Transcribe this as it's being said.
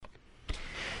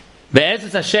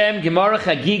Be'ezus Hashem, Gemara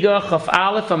Chagiga, Chaf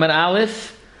Aleph, Amar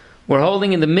Aleph. We're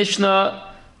holding in the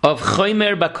Mishnah of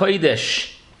Chomer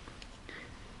B'Kodesh.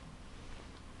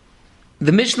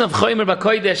 The Mishnah of Chomer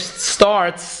B'Kodesh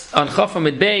starts on Chaf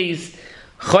Amid Beis,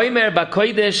 Chomer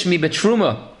B'Kodesh mi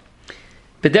Betruma.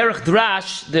 B'derech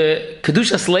Drash, the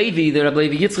Kedushas Levi, the Rabbi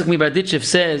Levi Yitzchak mi Barditchev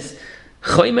says,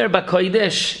 Chomer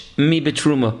B'Kodesh mi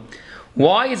Betruma.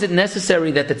 Why is it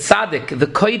necessary that the tzaddik, the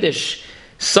kodesh,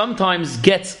 sometimes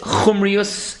gets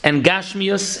chumrius and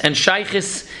gashmius and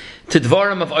shaychis to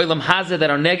dvarim of olam hazeh that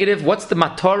are negative? What's the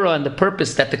matorah and the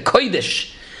purpose that the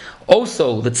kodesh,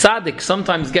 also the tzaddik,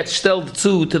 sometimes gets stelled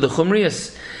to the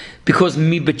chumrius? Because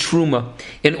mi betruma,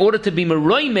 in order to be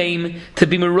meroimeim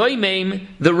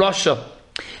the rasha.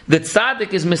 The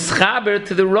tzaddik is mischaber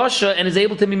to the rasha and is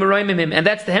able to be meroimim him, and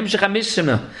that's the hemshech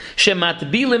hamishna.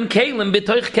 Shemat bilim kelim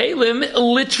b'toich kelim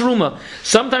litruma.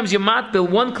 Sometimes you matbil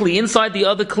one kli inside the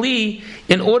other kli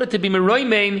in order to be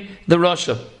meroimim the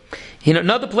rasha. In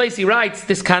another place he writes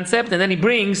this concept, and then he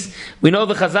brings, we know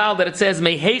the Chazal that it says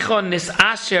mehechon nis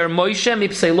asher Moshe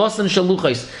mipseilosan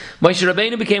shaluchos. Moshe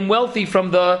Rabbeinu became wealthy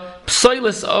from the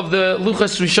psoilus of the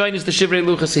luchas rishonis, the shivrei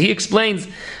luchas. So he explains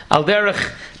al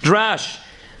derech drash.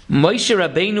 Moshe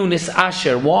Rabbeinu nis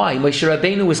asher. Why? Moshe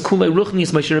Rabbeinu was kulei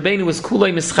ruchnis. Moshe Rabbeinu was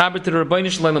kulei mischaber to the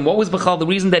Rabbeinu Shalom. What was b'chal the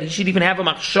reason that he should even have a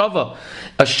machshava,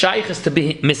 a shaychus to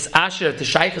be misasher, to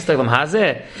shaychus to Olam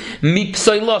Hazeh?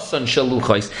 Mipsoilosan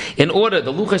shaluchos. In order,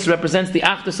 the luchos represents the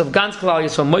achdus of Gans Klal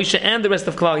Yisrael, Moshe and the rest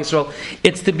of Klal Yisrael.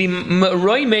 It's to be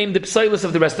roimeim the psoilus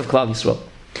of the rest of Klal Yisrael.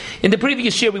 In the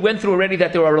previous year, we went through already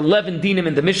that there are 11 dinim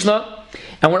in the Mishnah,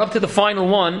 and we're up to the final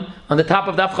one on the top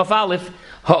of Daf Chaf Aleph.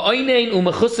 Ha'oinein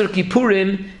u'mechusar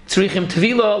kippurim tzrichim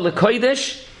tvila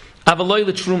lekodesh avaloi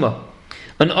letruma.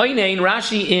 An oinein,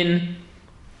 Rashi in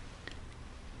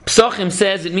Psachim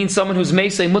says it means someone who's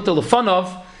meisei mutal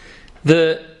lefanov.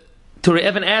 The Torah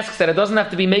Evan asks that it doesn't have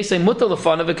to be meisei mutal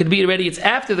lefanov. It could be already, it's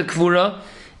after the kvura,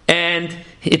 and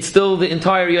it's still the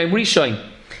entire Yom Rishon.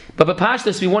 But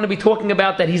B'Pashtus, we want to be talking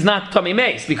about that he's not Tomei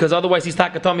Meis, because otherwise he's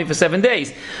Takatomi for 7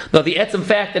 days. Now, the etzem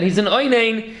fact that he's an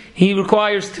Oinein, he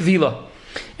requires Tevila.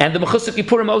 And the Mechusar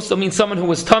Kippurim also means someone who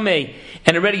was Tomei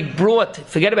and already brought,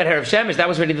 forget about Erev Shemesh, that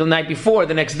was already the night before,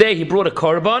 the next day he brought a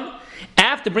korban.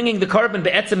 After bringing the korban,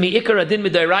 Be'etzem mi'ikar adin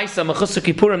midayraisa, Mechusar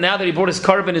Kippurim, now that he brought his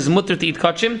korban, is mutter to eat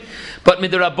kachim. But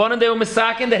midarabanan they were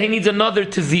misakin, that he needs another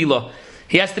Tevila.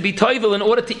 He has to be toivel in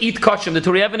order to eat kachim. The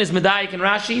Torah Evan is medayik and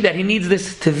Rashi that he needs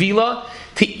this tevila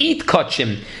to eat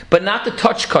kachim, but not to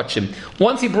touch kachim.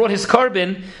 Once he brought his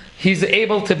korban, he's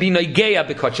able to be noigeya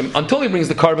bekachim. Until he brings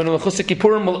the korban, Mechusar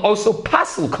Kippurim will also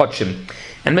pasel kachim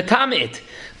and metamit.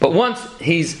 But once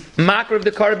he's makar of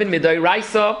the korban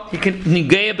midayraisa, he can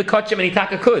nigeya bekachim and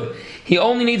itaka could. He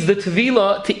only needs the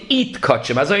tevila to eat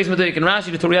kachim. As always, medayik and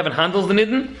Rashi, the Torah Evan handles the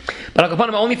nidden, but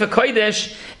Akapanim only for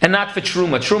kodesh and not for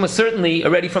truma. Truma certainly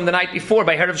already from the night before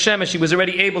by Erev Shemesh he was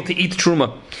already able to eat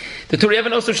truma. The Torah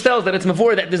Evan also tells that it's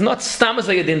mavor that there's not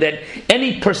stamazayadin that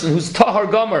any person who's tahar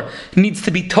gomer needs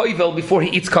to be toivel before he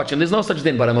eats kachim. There's no such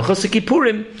din, but a Mechusar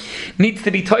Kippurim needs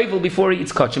to be toivel before he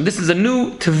eats kachim. This is a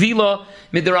new tevila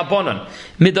midarabanan.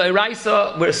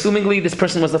 Midayraisa, where assumingly this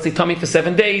person was, let's say, tummy for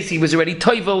 7 days, he was already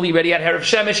toivel, he already had Erev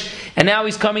Shemesh, and now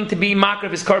he's coming to be makar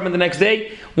of his korban the next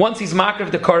day. Once he's makar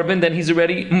of the korban, then he's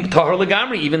already tahar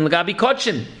legamri, even legabi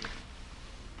kachim.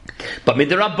 But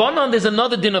midarabanan, there's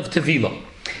another din of tevila.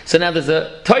 So now there's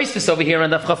a Tosfos over here on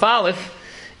Daf Chaf Aleph.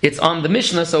 It's on the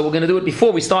Mishnah, so we're going to do it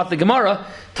before we start the Gemara.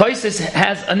 Tosfos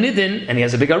has a nidin, and he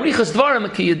has a big arichas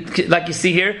dvarim, like you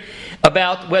see here,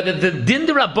 about whether the din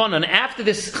derabanan after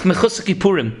this Mechusar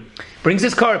Kippurim brings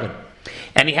his korban,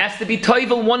 and he has to be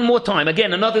toivel one more time.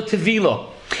 Again, another tevila.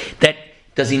 That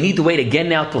does he need to wait again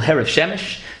now till Erev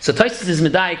Shemesh? So Tosfos is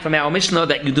medayik from our Mishnah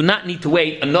that you do not need to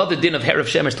wait another din of Erev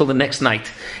Shemesh till the next night.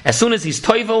 As soon as he's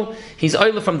toivel, he's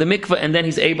oile from the mikveh, and then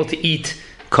he's able to eat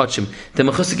kachim. The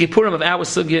Mechusar Kippurim of our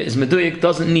sugya is meduyik,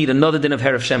 doesn't need another din of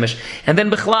Erev Shemesh. And then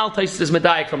Bechlal Tosfos is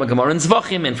medayik from a Gemara in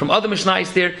Zvachim and from other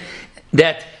Mishnayos there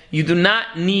that you do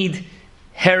not need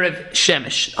Erev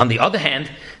Shemesh. On the other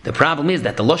hand, the problem is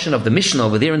that the lashon of the Mishnah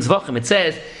over there in Zvachim, it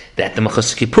says that the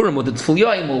Mechusar Kippurim with the Tful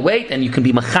Yoyim will wait, and you can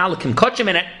be machalikim kachim,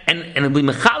 and it'll be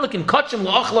machalikim kachim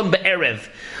la'achlan be'erev.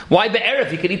 Why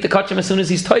be'erev? He can eat the kachim as soon as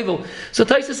he's toivel. So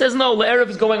Tosfos says no, le'erev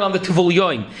is going on the Tful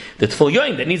Yoyim. The Tful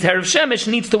Yoyim that needs Erev Shemesh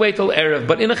needs to wait till erev,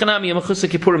 but in a chanami, a Mechusar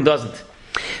Kippurim doesn't.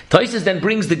 Tosfos then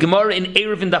brings the Gemara in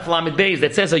Erev in Daf Lamed Beis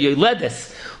that says a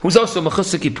Yoledes, who's also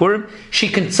Mechusar Kippurim, she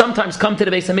can sometimes come to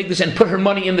the Beis HaMikdash and put her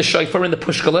money in the shofar, in the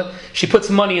pushkala. She puts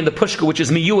money in the pushka, which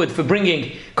is miyuad for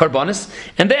bringing karbanis,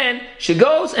 and then she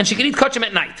goes and she can eat kachim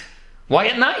at night. Why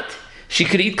at night? she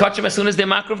could eat kachim as soon as they're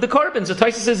makar of the carbon. So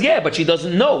Taisa says, yeah, but she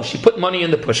doesn't know. She put money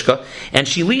in the pushka and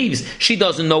she leaves. She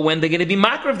doesn't know when they're going to be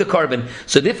makar of the carbon.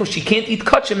 So therefore she can't eat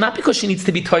kachim, not because she needs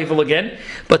to be toivel again,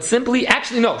 but simply,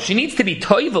 actually no, she needs to be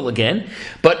toivel again,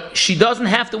 but she doesn't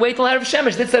have to wait till Erev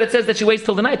Shemesh. That's that it says that she waits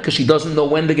till the night because she doesn't know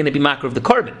when they're going to be makar of the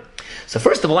carbon. So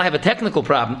first of all, I have a technical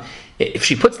problem. If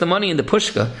she puts the money in the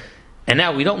pushka, and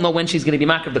now we don't know when she's going to be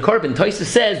makar of the carbon, Taisa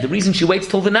says the reason she waits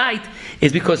till the night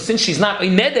is because since she's not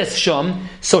imedes shom,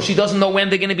 so she doesn't know when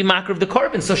they're going to be makar of the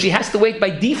carbon. So she has to wait by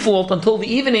default until the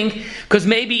evening, because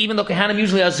maybe even though Kehanim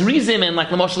usually has rizim, and like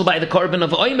Lamoshel by the carbon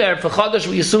of Oimer, for Chodesh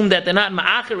we assume that they're not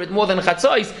ma'acher with more than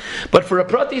Chatzos, but for a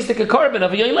pratistic carbon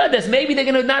of a Yoiledes, maybe they're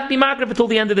going to not be makar until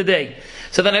the end of the day.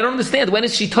 So then I don't understand, when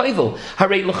is she toivel?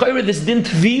 Harei l'chayre, this din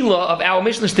tvila of our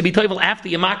Mishnah to be toivel after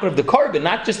you makar of the carbon,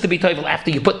 not just to be toivel after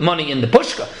you put money in the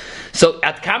pushka. So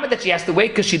at Kama that she has to wait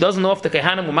because she doesn't know if the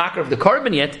Kehanim will makar of the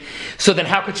carbon yet, so then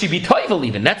how could she be toivel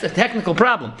even? That's a technical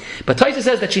problem. But Taisa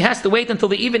says that she has to wait until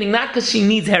the evening, not because she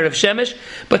needs Erev Shemesh,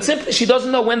 but simply she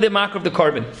doesn't know when they makar of the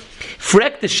carbon.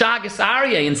 Frek the Shagas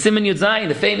Aryeh in Siman Yud Zayin,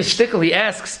 the famous shtickle, he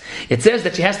asks, it says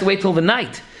that she has to wait till the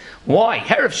night. Why?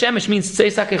 Erev Shemesh means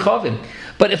Tzei Sakechovim.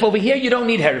 But if over here you don't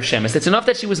need Erev Shemesh, it's enough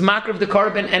that she was makar of the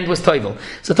carbon and was toivel.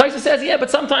 So Taisa says, yeah,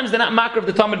 but sometimes they're not makar of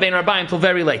the Talmud Bein Arbaim until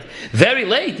very late. Very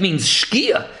late means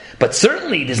Shkia. But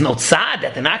certainly there's no tzad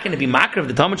that they're not going to be makar of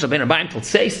the Talmud Bein Arbaim until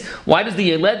Tseis. Why does the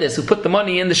Yeledes who put the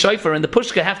money in the shofar and the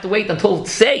pushka have to wait until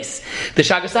Tseis? The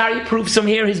Shagas Aryeh proves from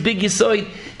here his big yisoid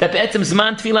that be'etzem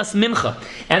zman tfilas mincha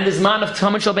and the zman of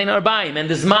Talmud Bein Arbaim and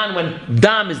the zman when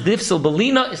dam is difsel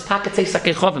belina is takatzei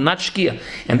sakechovim, not shkia.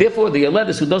 And therefore the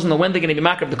Yeledes who doesn't know when they're going to be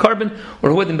makar of the carbon,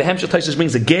 or who in Behemshel Taisus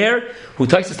brings a ger, who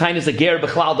Taisus time is a ger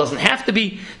bechlal, doesn't have to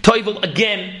be toivel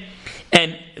again.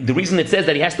 And the reason it says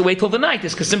that he has to wait till the night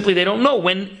is because simply they don't know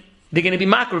when they're going to be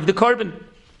makar of the carbon.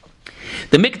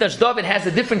 The Mikdash David has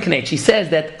a different knech. He says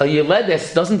that a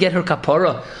Yeledes doesn't get her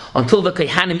kapara until the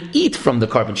Kehanim eat from the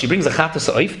carbon. She brings a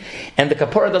chatas oif, and the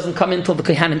kapara doesn't come in until the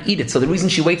Kehanim eat it. So the reason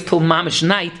she waits till mamish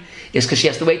night is because she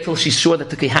has to wait till she's sure that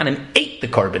the Kehanim ate the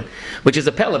carbon, which is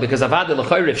a pella, because avada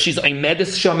l'chayr, if she's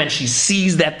oimedes sham and she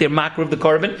sees that they're makar of the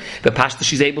carbon, the pashta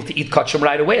she's able to eat kachim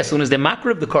right away. As soon as they're makar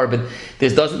of the carbon, there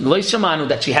doesn't lo shamanu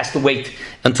that she has to wait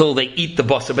until they eat the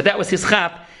basar. But that was his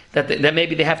chap, that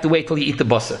maybe they have to wait till you eat the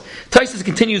basar. Taisus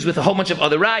continues with a whole bunch of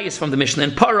other rayas from the Mishnah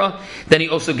and Para. Then he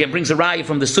also again brings a raya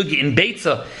from the Sugi in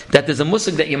Beitza that there's a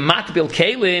musig that you matbil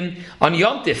kelim on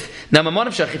Yom Tif. Now,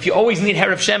 Mamonavshach, if you always need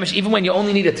Erev Shemesh, even when you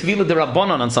only need a Tevila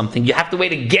D'Rabbanan on something, you have to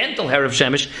wait again till Erev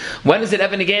Shemesh. When is it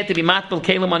ever negayah to be matbil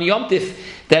kelim on Yom Tif?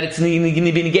 That it's going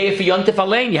to be negayah for Yom Tif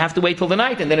Alein. You have to wait till the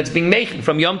night, and then it's being meichen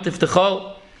from Yom Tif to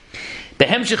Chol. The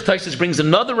Hemshich Taisus brings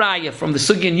another raya from the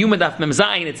Sugi and Yumadaf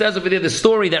Memzayin. It says over there the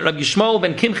story that Rabbi Yishmael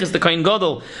ben Kimchis the Kohen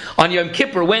Gadol on Yom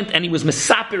Kippur went and he was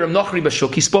Mesapir of Nochri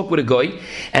Bashuk. He spoke with a guy,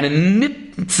 and a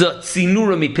nitza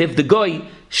tzinura mipiv, the guy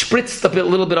spritzed a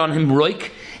little bit on him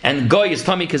roik, and guy his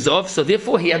tummy is off, so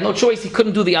therefore he had no choice. He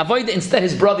couldn't do the avodah. Instead,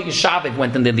 his brother Yeshavik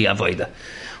went and did the avodah.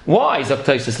 Why?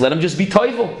 Zaktoisus, let him just be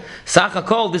toivel. Sacha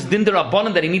called this din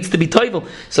derabanan that he needs to be toivel.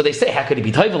 So they say, how could he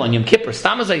be toivel on Yom Kippur?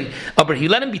 Stamazai, but he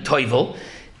let him be toivel.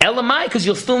 Elamai, because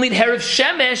you'll still need Erev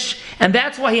Shemesh, and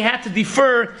that's why he had to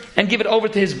defer and give it over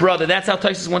to his brother. That's how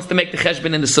Taisus wants to make the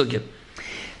cheshbon in the sugya.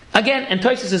 Again, and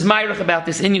Taisus is mayrach about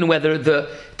this Indian, whether the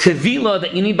tevila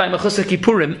that you need by Mechusar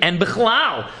Kippurim and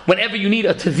Bechlal, whenever you need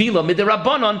a tevila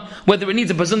midirabanan, whether it needs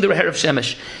a bazun or Erev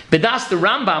Shemesh. Bedas the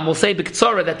Rambam will say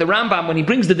b'ktsara that the Rambam, when he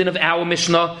brings the din of our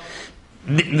Mishnah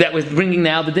that we're bringing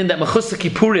now, the din that Mechusar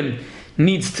Kippurim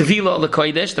needs tevila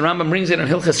l'kodesh, the Rambam brings it in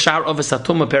Hilchas Shar of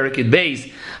Satuma Perikid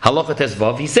Beis Halacha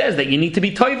Tesvav. He says that you need to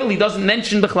be toivel. He doesn't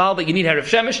mention Bechlal that you need Erev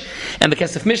Shemesh, and the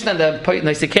Kesef Mishnah and the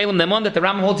Naisekalim Nemon that the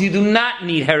Rambam holds you do not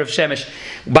need Erev Shemesh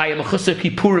by a Mechusar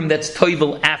Kippurim that's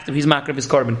toivel after he's makar of his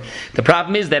carbon. The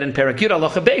problem is that in Perakut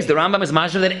Halacha Beis the Rambam is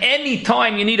mashal that any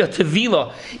time you need a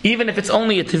tevila, even if it's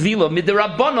only a tevila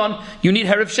midirabanan, you need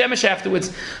Erev Shemesh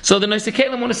afterwards. So the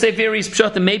Naisekalim want to say various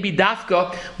pshat, maybe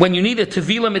dafka when you need a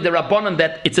tevila midirabanan,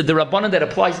 that it's a derabbanan that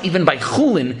applies even by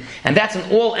chulin, and that's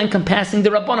an all-encompassing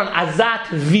derabbanan. Azat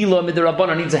vila mid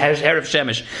derabbanan needs a erev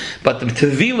shemesh, but the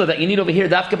tevila that you need over here,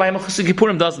 dafka by Mechusar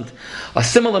Kippurim, doesn't. A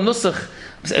similar nusach,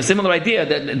 a similar idea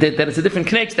that it's a different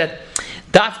connection, that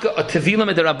dafka a tevila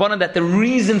mid derabbanan, that the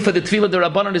reason for the tevila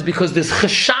derabbanan is because there's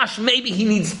chashash, maybe he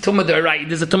needs tumah deraisa.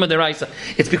 There's a tumah deraisa.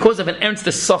 It's because of an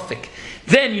ernst suffix.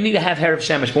 Then you need to have Erev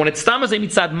Shemesh. But when it's Tamazay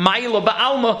Mitzad Maylo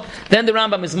Ba'alma, then the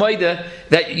Rambam is Moida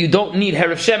that you don't need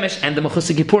Erev Shemesh, and the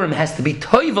Mechusar Kippurim has to be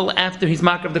toivel after he's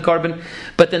makar of the carbon,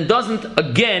 but then doesn't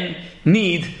again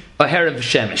need a Erev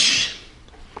Shemesh.